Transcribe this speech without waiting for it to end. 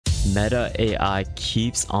Meta AI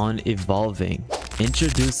keeps on evolving.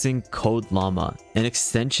 Introducing Code Llama, an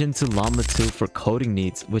extension to Llama 2 for coding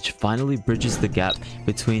needs, which finally bridges the gap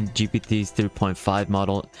between GPT's 3.5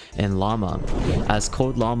 model and Llama, as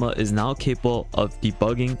Code Llama is now capable of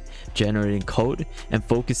debugging, generating code, and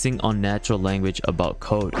focusing on natural language about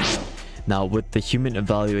code. Now, with the human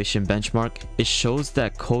evaluation benchmark, it shows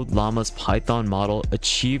that Code Llama's Python model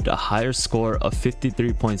achieved a higher score of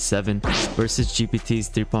 53.7 versus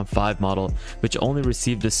GPT's 3.5 model, which only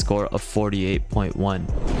received a score of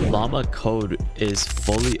 48.1. Llama code is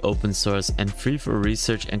fully open source and free for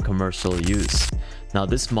research and commercial use. Now,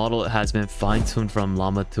 this model has been fine-tuned from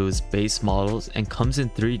Llama 2's base models and comes in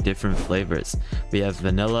 3 different flavors. We have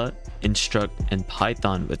Vanilla, Instruct, and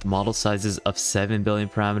Python with model sizes of 7 billion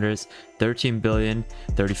parameters, 13 billion,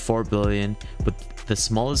 34 billion, with the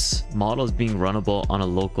smallest models being runnable on a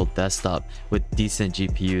local desktop with decent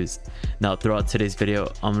GPUs. Now, throughout today's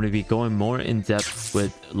video, I'm going to be going more in depth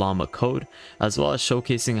with Llama code, as well as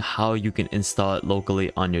showcasing how you can install it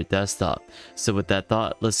locally on your desktop. So with that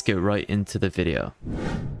thought, let's get right into the video.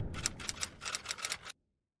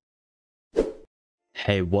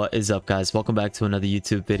 Hey, what is up guys? Welcome back to another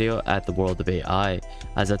YouTube video at the World of AI.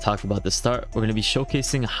 As I talked about at the start, we're going to be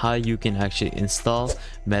showcasing how you can actually install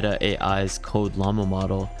Meta AI's Code Llama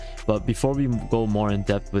model. But before we go more in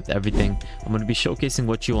depth with everything, I'm going to be showcasing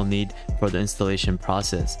what you will need for the installation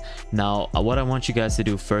process. Now, what I want you guys to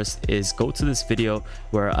do first is go to this video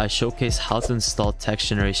where I showcase how to install text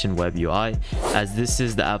generation web UI, as this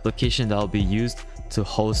is the application that will be used to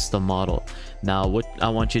host the model. Now, what I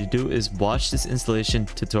want you to do is watch this installation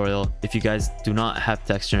tutorial if you guys do not have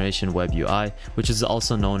text generation web UI, which is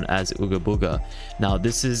also known as Ooga Booga. Now,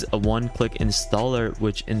 this is a one-click installer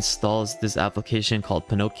which installs this application called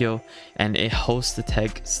Pinocchio, and it hosts the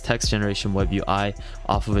text generation web UI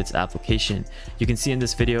off of its application. You can see in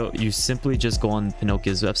this video, you simply just go on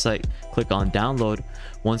Pinocchio's website, click on download.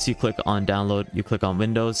 Once you click on download, you click on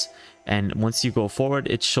Windows, and once you go forward,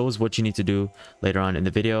 it shows what you need to do later on in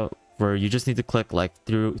the video, where you just need to click like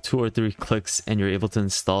through 2 or 3 clicks and you're able to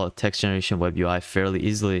install text generation web UI fairly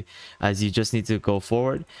easily, as you just need to go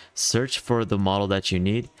forward, search for the model that you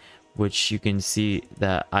need, which you can see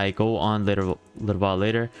that I go on later, a little while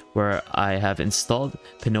later, where I have installed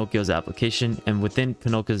Pinocchio's application, and within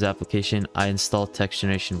Pinocchio's application I installed text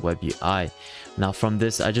generation web UI. Now, from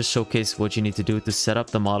this, I just showcase what you need to do to set up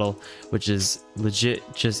the model, which is legit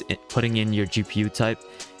just putting in your GPU type,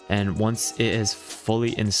 and once it is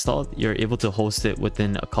fully installed, you're able to host it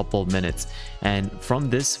within a couple of minutes. And from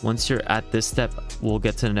this, once you're at this step, we'll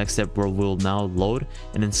get to the next step where we'll now load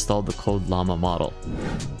and install the Code Llama model.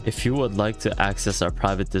 If you would like to access our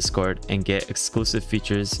private Discord and get exclusive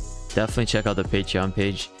features, definitely check out the Patreon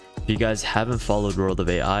page. If you guys haven't followed World of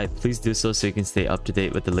AI, please do so you can stay up to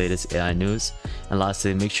date with the latest AI news. And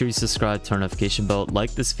lastly, make sure you subscribe, turn notification bell,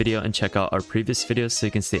 like this video, and check out our previous videos so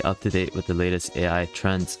you can stay up to date with the latest AI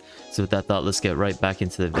trends. So with that thought, let's get right back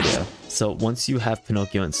into the video. So once you have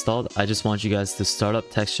Pinocchio installed, I just want you guys to start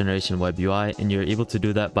up text generation web UI, and you're able to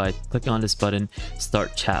do that by clicking on this button,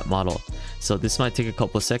 start chat model. So this might take a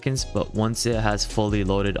couple of seconds, but once it has fully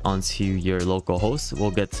loaded onto your local host,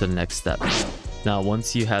 we'll get to the next step. Now,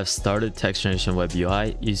 once you have started text generation web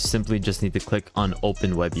UI, you simply just need to click on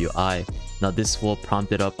open web UI. Now, this will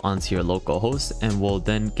prompt it up onto your local host, and we'll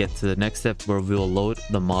then get to the next step where we will load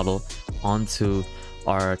the model onto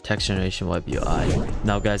our text generation web UI.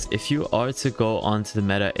 Now guys, if you are to go onto the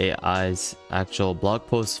Meta AI's actual blog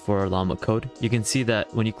post for Llama code, you can see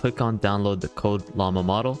that when you click on download the Code Llama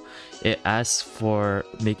model, it asks for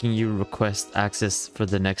making you request access for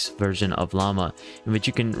the next version of Llama, in which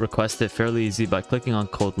you can request it fairly easy by clicking on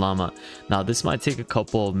Code Llama. Now, this might take a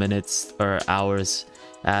couple of minutes or hours,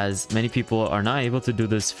 as many people are not able to do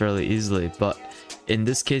this fairly easily. But in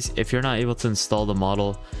this case, if you're not able to install the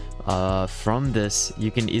model from this,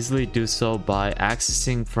 you can easily do so by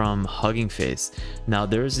accessing from Hugging Face. Now,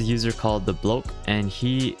 there is a user called the Bloke, and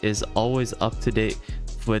he is always up to date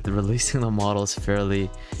with releasing the models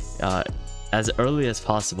fairly as early as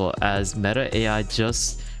possible, as Meta AI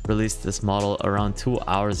just released this model around 2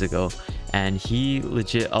 hours ago, and he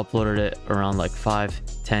legit uploaded it around like 5,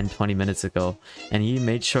 10, 20 minutes ago, and he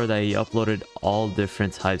made sure that he uploaded all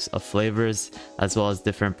different types of flavors as well as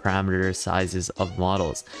different parameter sizes of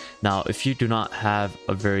models. Now, if you do not have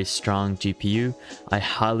a very strong GPU, I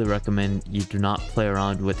highly recommend you do not play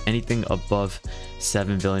around with anything above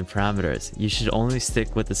 7 billion parameters. You should only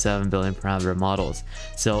stick with the 7 billion parameter models.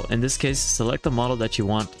 So in this case, select the model that you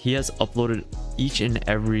want. He has uploaded each and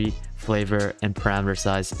every flavor and parameter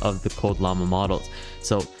size of the Code Llama models.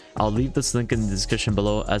 So I'll leave this link in the description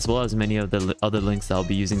below, as well as many of the other links that I'll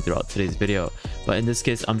be using throughout today's video. But in this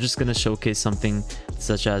case, I'm just going to showcase something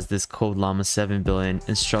such as this Code Llama 7 billion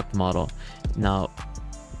Instruct model. Now,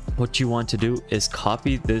 what you want to do is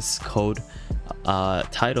copy this code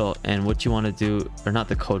title, and what you want to do, or not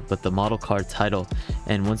the code but the model card title,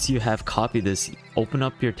 and once you have copied this, open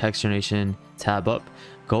up your text generation tab up,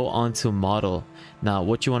 go on to model. Now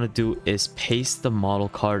what you want to do is paste the model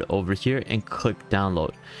card over here and click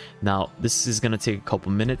download. Now this is going to take a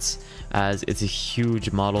couple minutes as it's a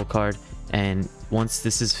huge model card, and once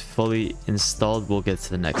this is fully installed, we'll get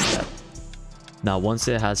to the next step. Now once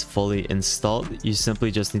it has fully installed, you simply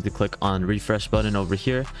just need to click on refresh button over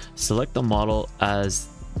here, select the model as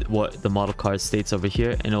what the model card states over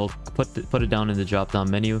here, and it will put it down in the drop down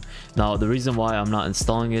menu. Now the reason why I'm not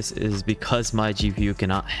installing this is because my GPU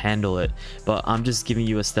cannot handle it, but I'm just giving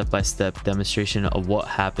you a step-by-step demonstration of what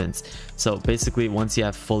happens. So basically, once you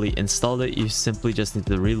have fully installed it, you simply just need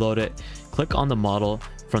to reload it, click on the model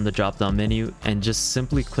from the drop down menu, and just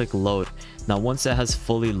simply click load. Now once it has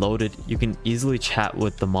fully loaded, you can easily chat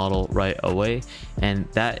with the model right away, and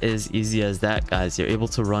that is easy as that, guys. You're able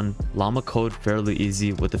to run Llama code fairly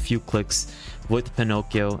easy with a few clicks with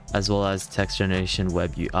Pinocchio as well as text generation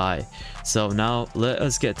web UI. So now let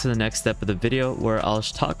us get to the next step of the video, where I'll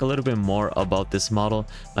talk a little bit more about this model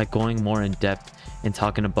by going more in depth and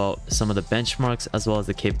talking about some of the benchmarks as well as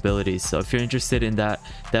the capabilities. So if you're interested in that,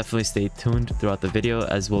 definitely stay tuned throughout the video,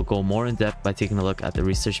 as we'll go more in depth by taking a look at the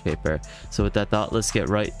research paper. So with that thought, let's get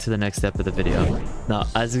right to the next step of the video. Now,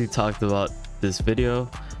 as we talked about this video,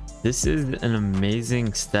 this is an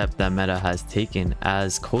amazing step that Meta has taken,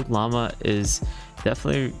 as Code Llama is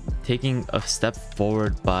definitely taking a step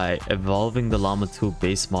forward by evolving the Llama 2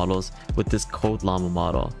 base models with this Code Llama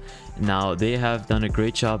model. Now they have done a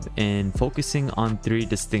great job in focusing on 3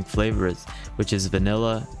 distinct flavors, which is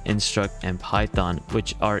vanilla, Instruct, and Python,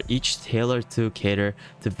 which are each tailored to cater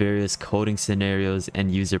to various coding scenarios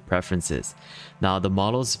and user preferences. Now the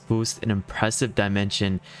models boost an impressive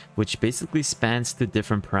dimension, which basically spans to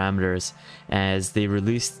different parameters, as they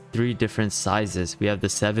released 3 different sizes. We have the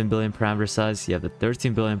 7 billion parameter size, you have the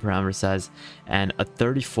 13 billion parameter size, and a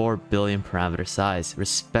 34 billion parameter size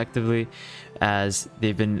respectively, as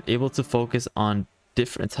they've been able to focus on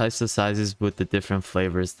different types of sizes with the different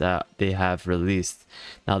flavors that they have released.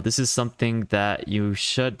 Now this is something that you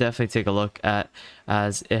should definitely take a look at,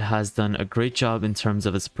 as it has done a great job in terms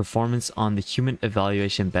of its performance on the human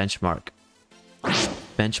evaluation benchmark.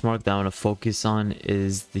 Benchmark that I want to focus on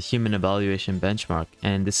is the human evaluation benchmark,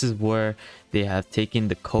 and this is where they have taken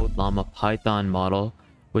the Code Llama Python model,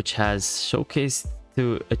 which has showcased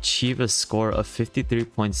to achieve a score of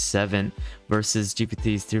 53.7 versus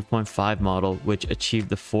GPT's 3.5 model, which achieved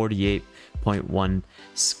the 48.1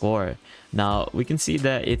 score. Now we can see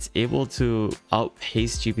that it's able to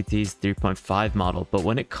outpace GPT's 3.5 model, but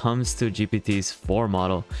when it comes to GPT's 4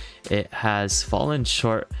 model, it has fallen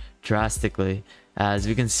short drastically, as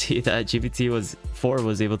we can see that GPT-4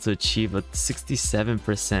 was able to achieve a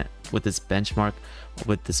 67% with this benchmark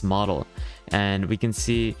with this model. And we can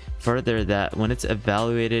see further that when it's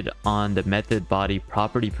evaluated on the method body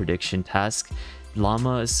property prediction task,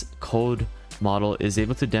 Llama's code model is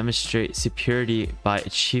able to demonstrate superiority by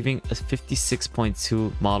achieving a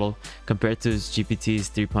 56.2 model compared to GPT's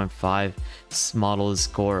 3.5 model's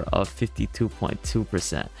score of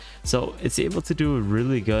 52.2%. So it's able to do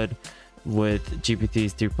really good with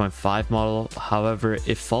GPT's 3.5 model. However,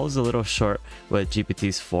 it falls a little short with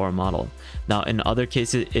GPT's 4 model. Now in other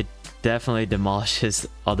cases, it definitely demolishes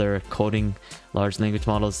other coding large language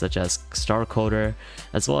models such as StarCoder,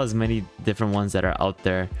 as well as many different ones that are out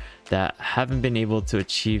there that haven't been able to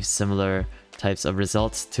achieve similar types of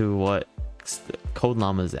results to what Code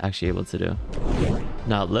Llama is actually able to do.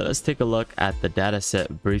 Now let us take a look at the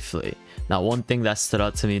dataset briefly. Now one thing that stood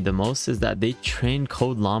out to me the most is that they trained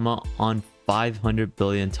Code Llama on 500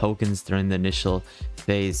 billion tokens during the initial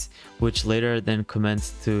phase, which later then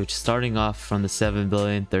commenced to starting off from the 7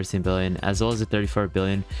 billion, 13 billion, as well as the 34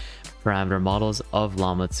 billion parameter models of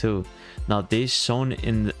Llama 2. Now they've shown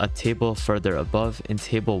in a table further above in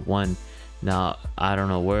table 1. Now I don't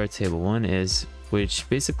know where table 1 is, which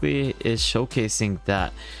basically is showcasing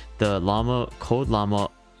that the Code Llama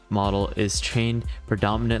model is trained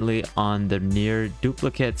predominantly on the near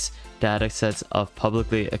duplicates datasets of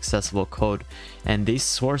publicly accessible code, and they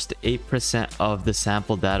sourced 8% of the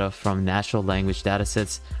sample data from natural language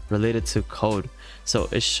datasets related to code. So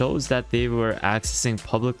it shows that they were accessing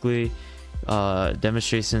publicly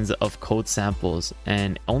demonstrations of code samples,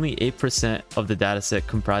 and only 8% of the dataset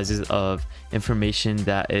comprises of information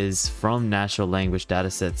that is from natural language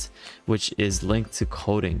datasets, which is linked to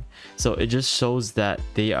coding. So it just shows that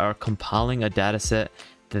they are compiling a dataset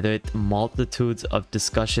with multitudes of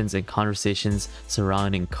discussions and conversations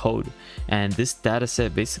surrounding code, and this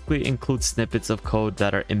dataset basically includes snippets of code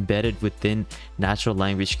that are embedded within natural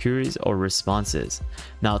language queries or responses.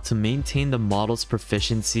 Now, to maintain the model's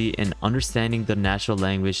proficiency in understanding the natural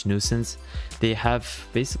language nuisance, they have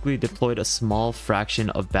basically deployed a small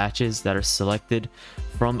fraction of batches that are selected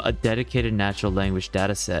from a dedicated natural language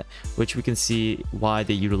dataset, which we can see why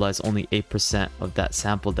they utilize only 8% of that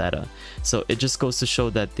sample data. So it just goes to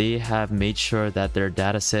show that they have made sure that their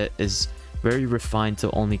dataset is very refined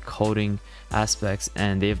to only coding aspects,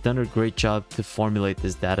 and they have done a great job to formulate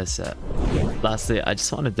this dataset. Lastly, I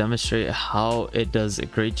just want to demonstrate how it does a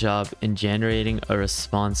great job in generating a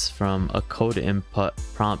response from a code input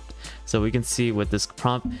prompt. So we can see with this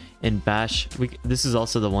prompt in bash, this is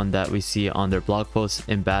also the one that we see on their blog post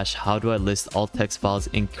in bash: how do I list all text files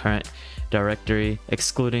in current directory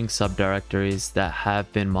excluding subdirectories that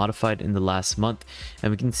have been modified in the last month. And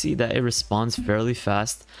we can see that it responds fairly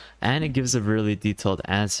fast, and it gives a really detailed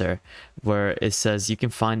answer where it says you can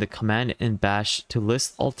find the command in bash to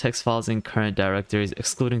list all text files in current directories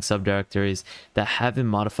excluding subdirectories that have been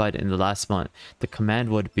modified in the last month. The command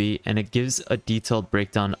would be, and it gives a detailed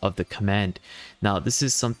breakdown of the command. Now this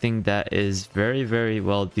is something that is very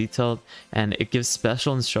well detailed, and it gives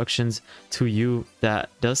special instructions to you that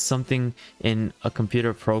does something in a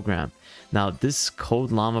computer program. Now this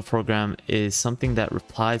Code Llama program is something that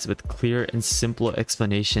replies with clear and simple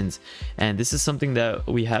explanations, and this is something that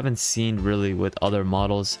we haven't seen really with other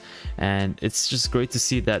models, and it's just great to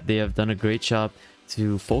see that they have done a great job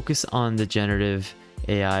to focus on the generative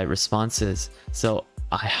AI responses. So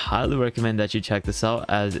I highly recommend that you check this out,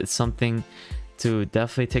 as it's something to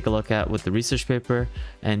definitely take a look at with the research paper,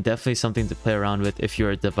 and definitely something to play around with if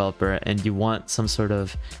you're a developer and you want some sort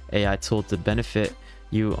of AI tool to benefit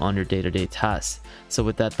you on your day-to-day tasks. So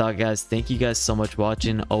with that thought, guys, thank you guys so much for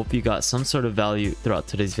watching. I hope you got some sort of value throughout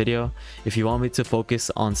today's video. If you want me to focus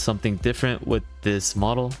on something different with this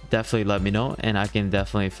model, definitely let me know, and I can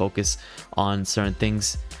definitely focus on certain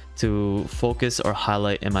things to focus or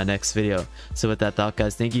highlight in my next video. So with that thought,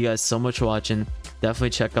 guys, thank you guys so much for watching.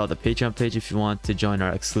 Definitely check out the Patreon page if you want to join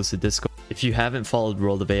our exclusive Discord. If you haven't followed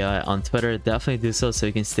World of AI on Twitter, definitely do so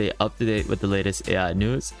you can stay up to date with the latest AI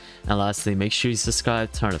news. And lastly, make sure you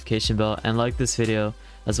subscribe, turn notification bell, and like this video,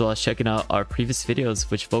 as well as checking out our previous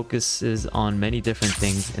videos, which focuses on many different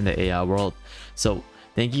things in the AI world. So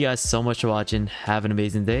thank you guys so much for watching. Have an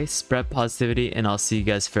amazing day, spread positivity, and I'll see you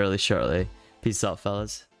guys fairly shortly. Peace out,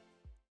 fellas.